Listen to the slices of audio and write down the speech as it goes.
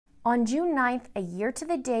On June 9th, a year to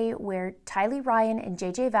the day where Tylee Ryan and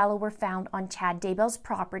JJ Vallow were found on Chad Daybell's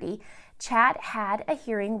property, Chad had a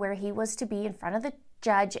hearing where he was to be in front of the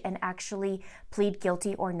judge and actually plead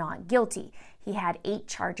guilty or not guilty. He had 8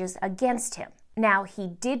 charges against him. Now, he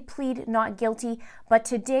did plead not guilty, but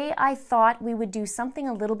today I thought we would do something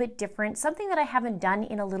a little bit different, something that I haven't done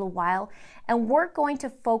in a little while, and we're going to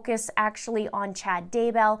focus actually on Chad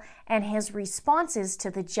Daybell and his responses to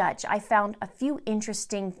the judge. I found a few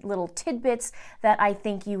interesting little tidbits that I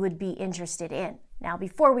think you would be interested in. Now,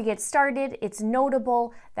 before we get started, it's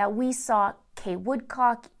notable that we saw Kay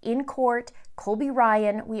Woodcock in court, Colby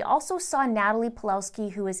Ryan. We also saw Natalie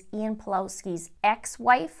Pawlowski, who is Ian Pawlowski's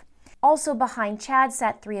ex-wife. Also behind Chad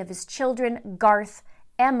sat 3 of his children, Garth,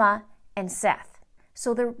 Emma, and Seth.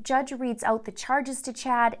 So the judge reads out the charges to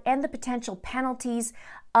Chad and the potential penalties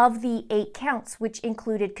of the 8 counts, which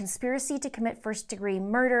included conspiracy to commit first-degree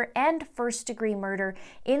murder and first-degree murder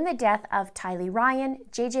in the death of Tylee Ryan,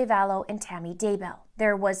 JJ Vallow, and Tammy Daybell.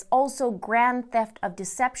 There was also grand theft of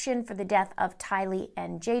deception for the death of Tylee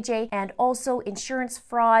and JJ, and also insurance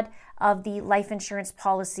fraud of the life insurance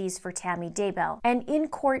policies for Tammy Daybell. And in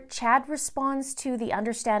court, Chad responds to the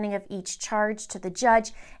understanding of each charge to the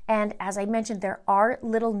judge, and as I mentioned, there are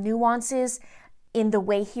little nuances in the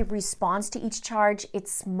way he responds to each charge.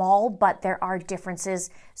 It's small, but there are differences,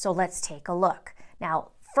 so let's take a look. Now,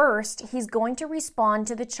 first, he's going to respond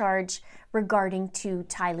to the charge regarding to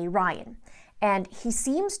Tylee Ryan. And he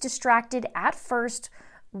seems distracted at first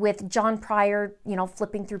with John Pryor,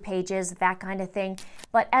 flipping through pages, that kind of thing.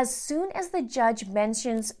 But as soon as the judge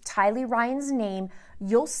mentions Tylee Ryan's name,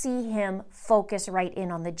 you'll see him focus right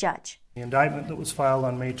in on the judge. The indictment that was filed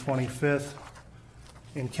on May 25th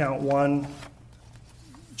in count 1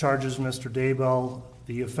 charges Mr. Daybell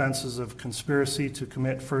the offenses of conspiracy to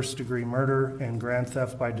commit first-degree murder and grand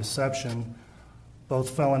theft by deception, both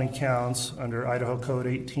felony counts under Idaho Code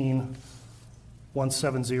 18-1701,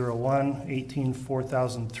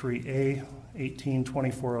 18-4003A,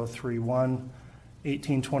 18-24031,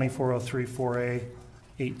 18-24034A,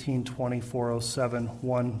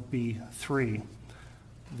 18-24071B3.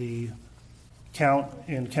 The count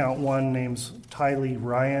in count 1 names Tylee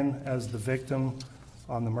Ryan as the victim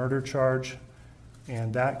on the murder charge,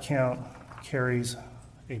 and that count carries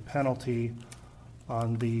a penalty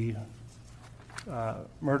on the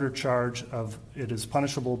murder charge of it is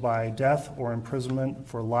punishable by death or imprisonment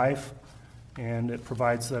for life, and it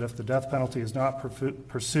provides that if the death penalty is not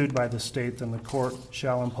pursued by the state, then the court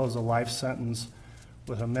shall impose a life sentence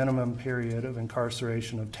with a minimum period of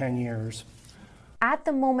incarceration of 10 years. At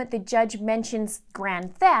the moment the judge mentions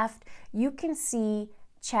grand theft, you can see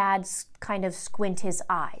Chad kind of squint his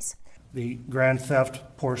eyes. The grand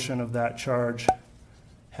theft portion of that charge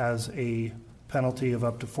has a penalty of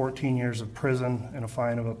up to 14 years of prison and a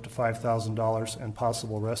fine of up to $5,000 and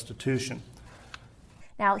possible restitution.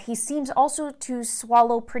 Now, he seems also to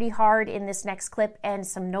swallow pretty hard in this next clip and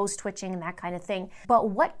some nose twitching and that kind of thing.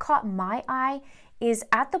 But what caught my eye is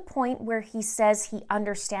at the point where he says he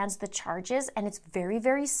understands the charges, and it's very,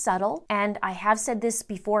 very subtle. And I have said this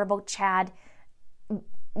before about Chad,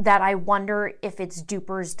 that I wonder if it's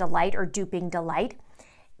duper's delight or duping delight.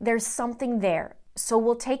 There's something there. So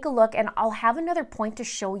we'll take a look, and I'll have another point to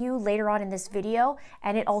show you later on in this video,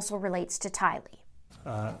 and it also relates to Tylee.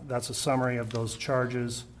 That's a summary of those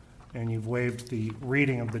charges, and you've waived the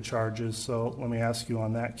reading of the charges. So let me ask you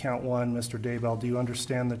on that count 1, Mr. Daybell, do you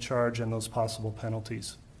understand the charge and those possible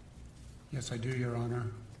penalties? Yes, I do, Your Honor.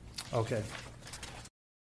 Okay.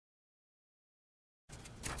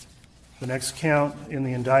 The next count in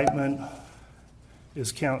the indictment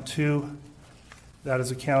is count 2. That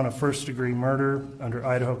is a count of first-degree murder under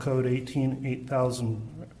Idaho Code 18-4001,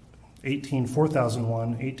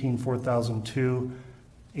 18-4002,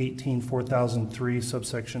 18-4003,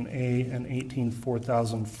 subsection A, and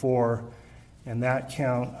 18-4004. And that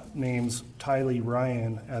count names Tylee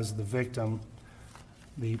Ryan as the victim.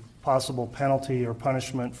 The possible penalty or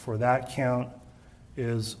punishment for that count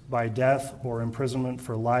is by death or imprisonment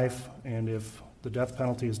for life, and if the death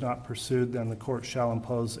penalty is not pursued, then the court shall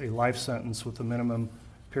impose a life sentence with a minimum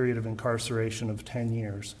period of incarceration of 10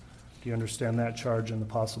 years. Do you understand that charge and the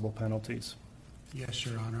possible penalties? Yes,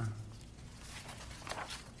 Your Honor.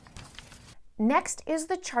 Next is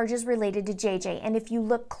the charges related to JJ, and if you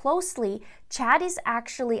look closely, Chad is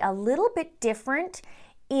actually a little bit different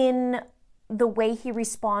in the way he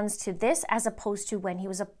responds to this as opposed to when he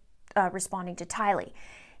was responding to Tylee.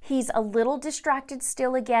 He's a little distracted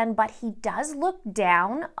still again, but he does look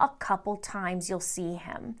down a couple times. You'll see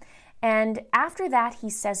him. And after that, he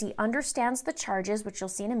says he understands the charges, which you'll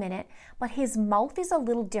see in a minute, but his mouth is a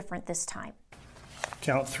little different this time.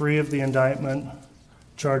 Count 3 of the indictment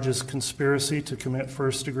charges conspiracy to commit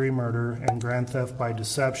first-degree murder and grand theft by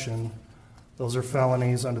deception. Those are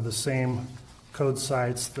felonies under the same code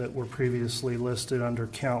cites that were previously listed under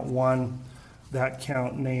count 1. That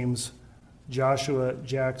count names Joshua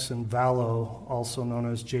Jackson Vallow, also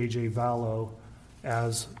known as J.J. Vallow,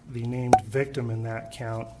 as the named victim in that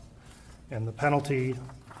count. And the penalty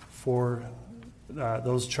for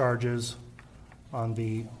those charges on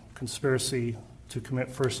the conspiracy to commit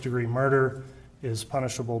first-degree murder is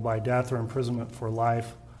punishable by death or imprisonment for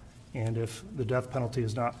life. And if the death penalty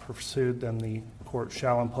is not pursued, then the court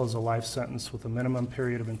shall impose a life sentence with a minimum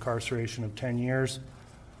period of incarceration of 10 years.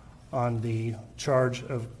 On the charge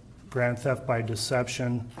of grand theft by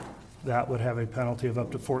deception, that would have a penalty of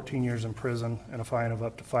up to 14 years in prison and a fine of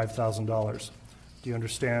up to $5,000. Do you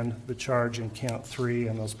understand the charge in count 3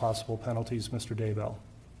 and those possible penalties, Mr. Daybell?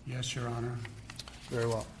 Yes, Your Honor. Very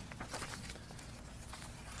well.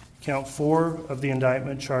 Count 4 of the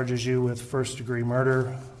indictment charges you with first-degree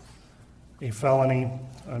murder, a felony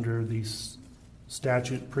under the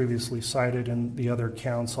statute previously cited, and the other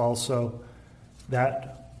counts also.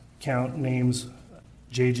 That count names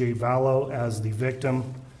J.J. Vallow as the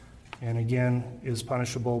victim, and again is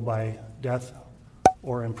punishable by death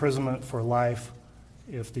or imprisonment for life.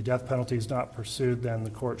 If the death penalty is not pursued, then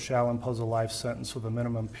the court shall impose a life sentence with a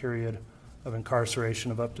minimum period of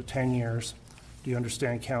incarceration of up to 10 years. Do you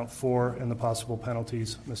understand count 4 and the possible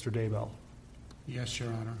penalties, Mr. Daybell? Yes, Your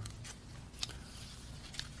Honor.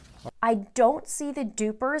 I don't see the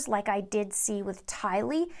dupers like I did see with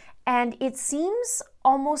Tylee, and it seems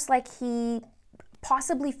almost like he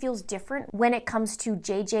possibly feels different when it comes to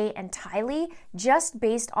JJ and Tylee, just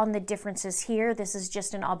based on the differences here. This is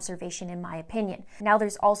just an observation in my opinion. Now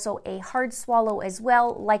there's also a hard swallow as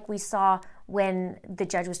well, like we saw when the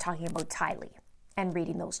judge was talking about Tylee and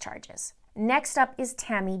reading those charges. Next up is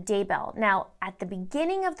Tammy Daybell. Now, at the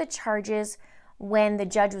beginning of the charges, when the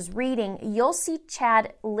judge was reading, you'll see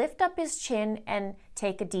Chad lift up his chin and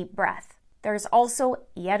take a deep breath. There's also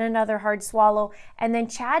yet another hard swallow, and then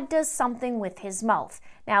Chad does something with his mouth.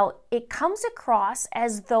 Now, it comes across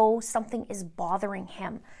as though something is bothering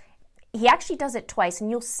him. He actually does it twice, and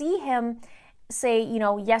you'll see him say,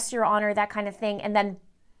 yes, Your Honor, that kind of thing, and then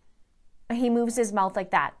he moves his mouth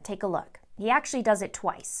like that. Take a look. He actually does it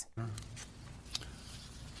twice.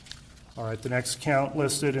 All right, the next count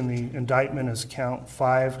listed in the indictment is count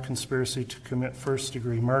 5, conspiracy to commit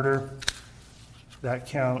first-degree murder. That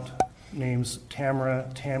count names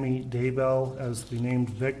Tammy Daybell as the named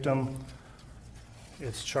victim.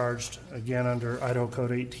 It's charged again under Idaho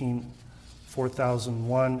Code 18-4001,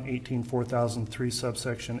 18-4003,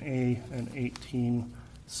 subsection A, and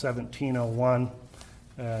 18-1701.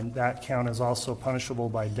 And that count is also punishable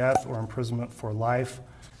by death or imprisonment for life.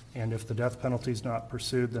 And if the death penalty is not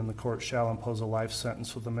pursued, then the court shall impose a life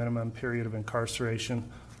sentence with a minimum period of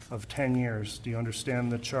incarceration of 10 years. Do you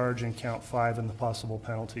understand the charge in count 5 and the possible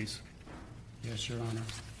penalties? Yes, Your Honor.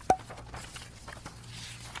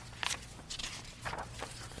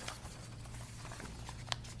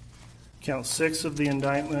 Count 6 of the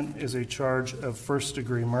indictment is a charge of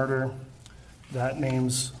first-degree murder. That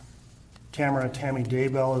names Tammy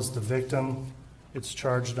Daybell as the victim. It's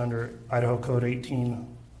charged under Idaho Code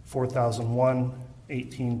 18-4001,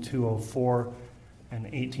 18-204, and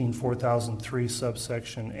 18-4003,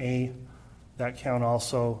 subsection A. That count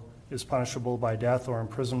also is punishable by death or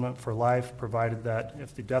imprisonment for life, provided that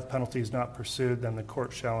if the death penalty is not pursued, then the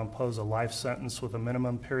court shall impose a life sentence with a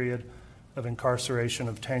minimum period of incarceration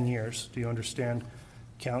of 10 years. Do you understand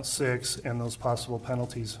count 6 and those possible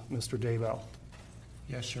penalties, Mr. Daybell?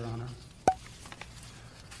 Yes, Your Honor.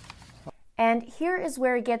 And here is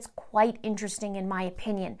where it gets quite interesting in my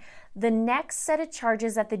opinion. The next set of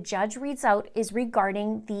charges that the judge reads out is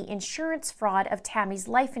regarding the insurance fraud of Tammy's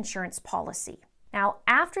life insurance policy. Now,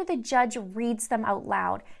 after the judge reads them out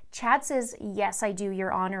loud, Chad says, "Yes, I do,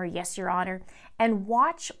 Your Honor," or "Yes, Your Honor," and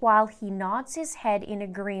watch while he nods his head in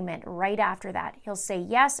agreement right after that. He'll say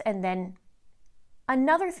yes, and then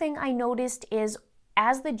another thing I noticed is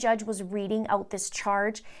as the judge was reading out this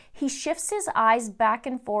charge, he shifts his eyes back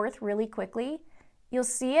and forth really quickly. You'll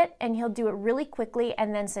see it, and he'll do it really quickly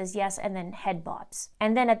and then says yes, and then head bobs.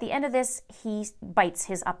 And then at the end of this, he bites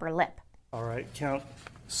his upper lip. All right, count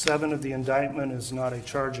 7 of the indictment is not a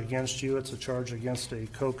charge against you, it's a charge against a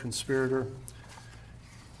co-conspirator.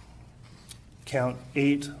 Count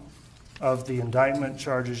 8 of the indictment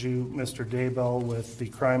charges you, Mr. Daybell, with the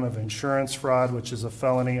crime of insurance fraud, which is a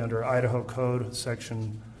felony under Idaho Code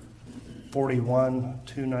section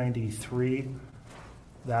 41-293.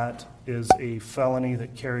 That is a felony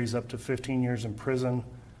that carries up to 15 years in prison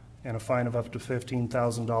and a fine of up to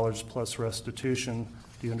 $15,000 plus restitution.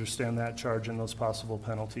 Do you understand that charge and those possible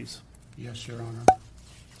penalties? Yes, Your Honor.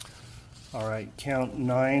 All right, count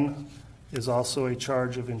 9 is also a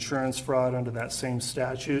charge of insurance fraud under that same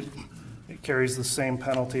statute. It carries the same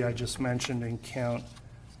penalty I just mentioned in count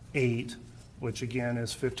 8, which again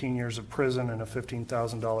is 15 years of prison and a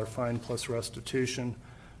 $15,000 fine plus restitution.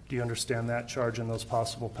 Do you understand that charge and those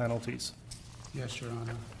possible penalties? Yes, Your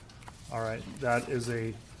Honor. All right, that is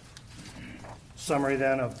a summary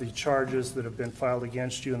then of the charges that have been filed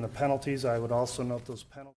against you and the penalties. I would also note those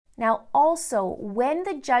penalties. Now, also, when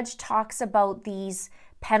the judge talks about these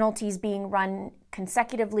penalties being run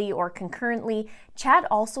consecutively or concurrently, Chad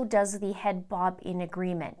also does the head bob in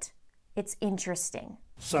agreement. It's interesting.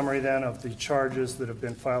 Summary then of the charges that have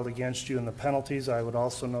been filed against you and the penalties. I would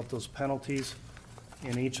also note those penalties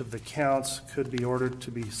in each of the counts could be ordered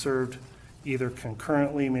to be served either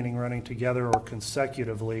concurrently, meaning running together, or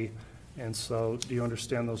consecutively. And so do you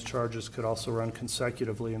understand those charges could also run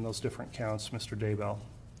consecutively in those different counts, Mr. Daybell?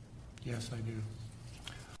 Yes, I do.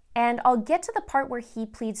 And I'll get to the part where he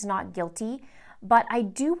pleads not guilty, but I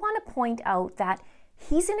do want to point out that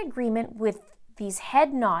he's in agreement with these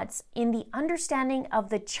head nods in the understanding of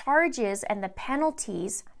the charges and the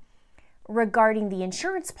penalties regarding the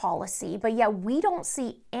insurance policy, but yet we don't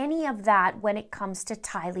see any of that when it comes to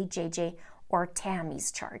Tylee, JJ, or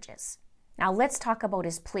Tammy's charges. Now let's talk about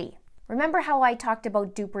his plea. Remember how I talked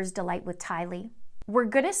about Duper's delight with Tylee? We're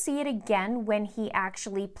going to see it again when he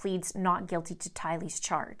actually pleads not guilty to Tylee's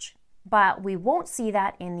charge, but we won't see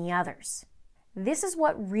that in the others. This is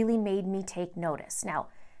what really made me take notice. Now,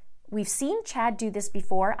 we've seen Chad do this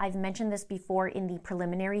before. I've mentioned this before in the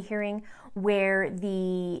preliminary hearing where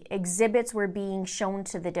the exhibits were being shown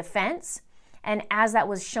to the defense. And as that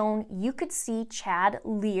was shown, you could see Chad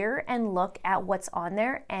leer and look at what's on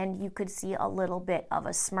there, and you could see a little bit of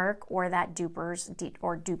a smirk or that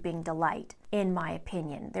duping delight, in my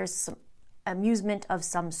opinion. There's some amusement of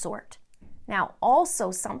some sort. Now,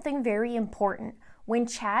 also something very important, when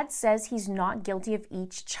Chad says he's not guilty of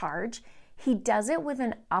each charge, he does it with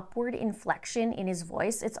an upward inflection in his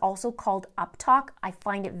voice. It's also called uptalk. I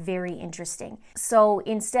find it very interesting. So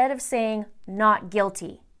instead of saying not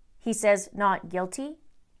guilty, he says not guilty,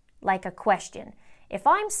 like a question. If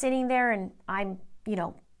I'm sitting there and I'm,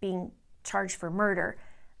 being charged for murder,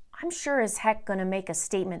 I'm sure as heck gonna make a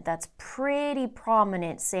statement that's pretty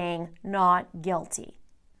prominent saying not guilty.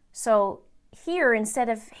 So here, instead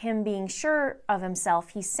of him being sure of himself,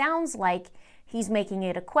 he sounds like he's making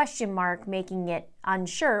it a question mark, making it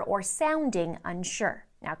unsure or sounding unsure.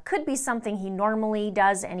 Now, it could be something he normally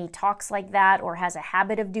does and he talks like that or has a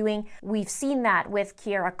habit of doing. We've seen that with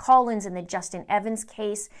Kiera Collins in the Justin Evans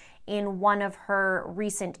case. In one of her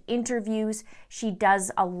recent interviews, she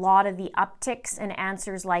does a lot of the upticks and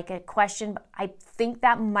answers like a question. But I think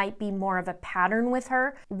that might be more of a pattern with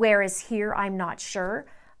her, whereas here I'm not sure.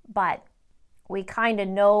 But we kind of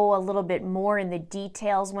know a little bit more in the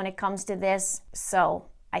details when it comes to this, so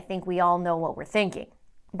I think we all know what we're thinking.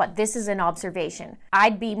 But this is an observation.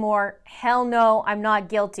 I'd be more, hell no, I'm not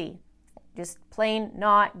guilty. Just plain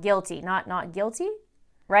not guilty. Not guilty?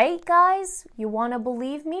 Right, guys? You want to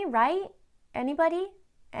believe me, right? Anybody?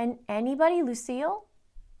 Anybody, Lucille?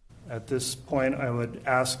 At this point, I would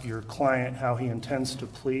ask your client how he intends to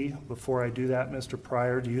plea. Before I do that, Mr.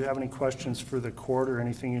 Pryor, do you have any questions for the court or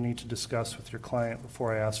anything you need to discuss with your client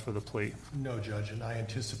before I ask for the plea? No, Judge, and I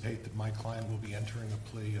anticipate that my client will be entering a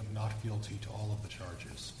plea of not guilty to all of the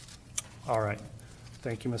charges. All right.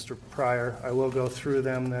 Thank you, Mr. Pryor. I will go through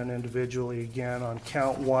them then individually again. On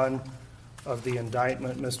count 1 of the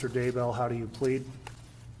indictment, Mr. Daybell, how do you plead?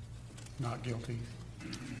 Not guilty.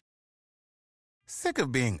 Sick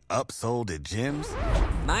of being upsold at gyms?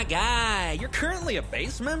 My guy, you're currently a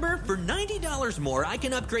base member? For $90 more, I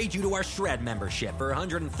can upgrade you to our Shred membership. For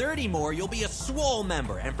 $130 more, you'll be a Swole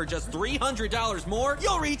member. And for just $300 more,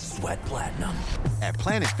 you'll reach Sweat Platinum. At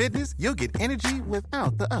Planet Fitness, you'll get energy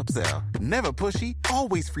without the upsell. Never pushy,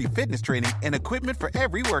 always free fitness training and equipment for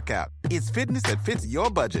every workout. It's fitness that fits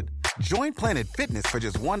your budget. Join Planet Fitness for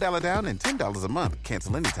just $1 down and $10 a month.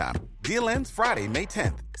 Cancel anytime. Deal ends Friday, May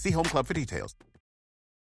 10th. See Home Club for details.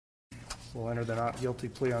 We'll enter the not guilty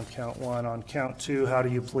plea on count 1. On count 2, how do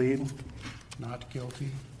you plead? Not guilty.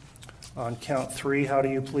 On count 3, how do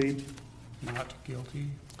you plead? Not guilty.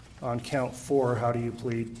 On count 4, how do you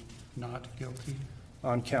plead? Not guilty.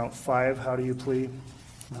 On count 5, how do you plead?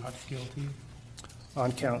 Not guilty.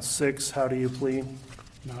 On count 6, how do you plead?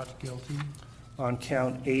 Not guilty. On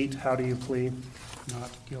count 8, how do you plead?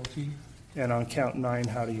 Not guilty. And on count 9,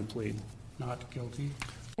 how do you plead? Not guilty.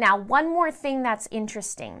 Now, one more thing that's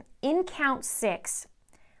interesting. In count 6,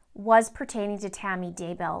 was pertaining to Tammy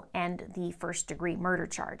Daybell and the first-degree murder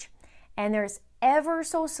charge. And there's ever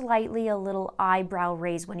so slightly a little eyebrow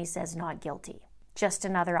raised when he says not guilty. Just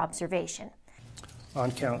another observation.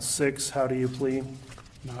 On count 6, how do you plead?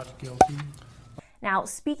 Not guilty. Now,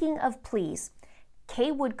 speaking of pleas,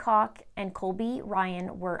 Kay Woodcock and Colby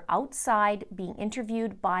Ryan were outside being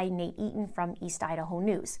interviewed by Nate Eaton from East Idaho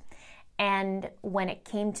News. And when it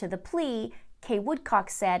came to the plea, Kay Woodcock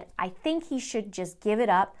said, "I think he should just give it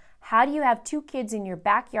up. How do you have 2 kids in your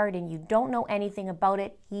backyard and you don't know anything about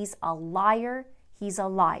it? He's a liar. He's a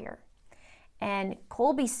liar." And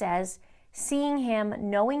Colby says, seeing him,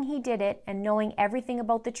 knowing he did it, and knowing everything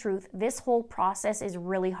about the truth, this whole process is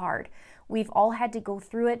really hard. We've all had to go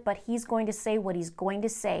through it, but he's going to say what he's going to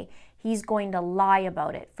say. He's going to lie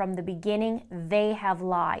about it. From the beginning, they have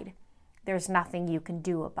lied. There's nothing you can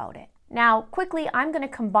do about it. Now, quickly, I'm going to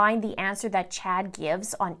combine the answer that Chad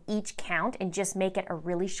gives on each count and just make it a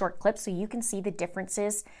really short clip so you can see the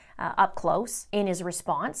differences up close in his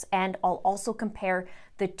response. And I'll also compare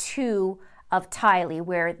the 2 of Tylee,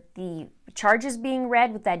 where the charge is being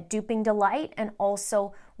read with that duping delight and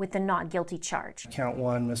also with the not guilty charge. Count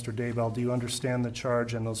 1, Mr. Daybell, do you understand the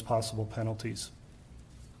charge and those possible penalties?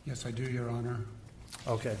 Yes, I do, Your Honor.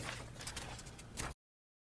 Okay.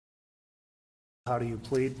 How do you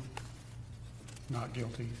plead? Not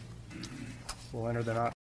guilty. We'll enter the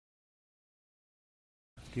not.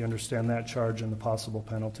 Do you understand that charge and the possible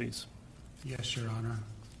penalties? Yes, Your Honor.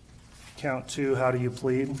 Count 2, how do you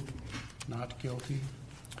plead? Not guilty.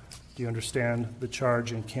 Do you understand the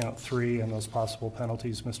charge in count 3 and those possible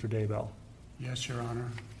penalties, Mr. Daybell? Yes, Your Honor.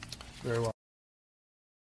 Very well.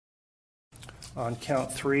 On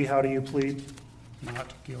count 3, how do you plead?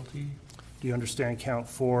 Not guilty. Do you understand count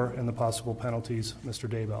 4 and the possible penalties, Mr.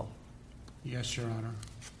 Daybell? Yes, Your Honor.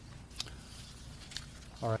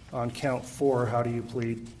 All right. On count 4, how do you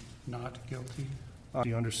plead? Not guilty. Do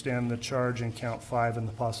you understand the charge in count 5 and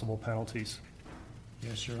the possible penalties?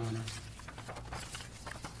 Yes, Your Honor.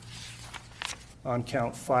 On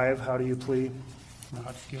count 5, how do you plead?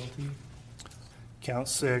 Not guilty. Count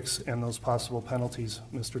 6 and those possible penalties,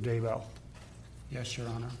 Mr. Daybell? Yes, Your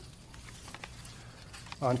Honor.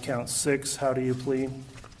 On count 6, how do you plead?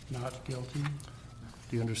 Not guilty.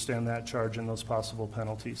 Do you understand that charge and those possible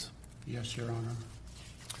penalties? Yes, Your Honor.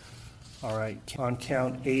 All right. On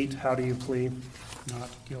count 8, how do you plead? Not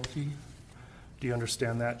guilty. Do you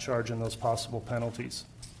understand that charge and those possible penalties?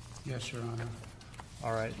 Yes, Your Honor.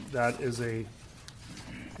 All right. That is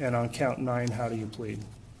and on count 9, how do you plead?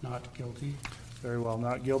 Not guilty. Very well.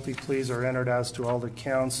 Not guilty pleas are entered as to all the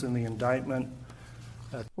counts in the indictment.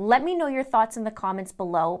 Let me know your thoughts in the comments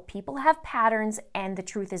below. People have patterns and the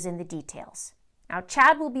truth is in the details. Now,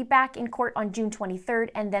 Chad will be back in court on June 23rd,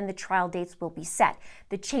 and then the trial dates will be set.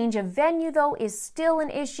 The change of venue, though, is still an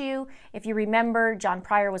issue. If you remember, John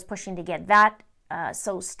Pryor was pushing to get that,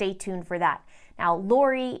 so stay tuned for that. Now,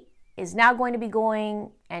 Lori is now going to be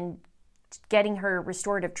going and getting her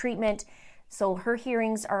restorative treatment, so her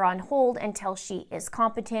hearings are on hold until she is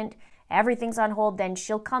competent. Everything's on hold, then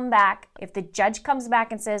she'll come back. If the judge comes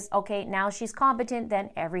back and says, okay, now she's competent, then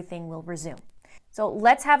everything will resume. So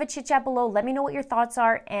let's have a chit chat below. Let me know what your thoughts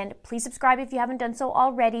are, and please subscribe if you haven't done so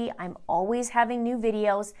already. I'm always having new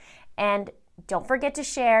videos, and don't forget to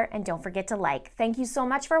share and don't forget to like. Thank you so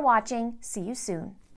much for watching. See you soon.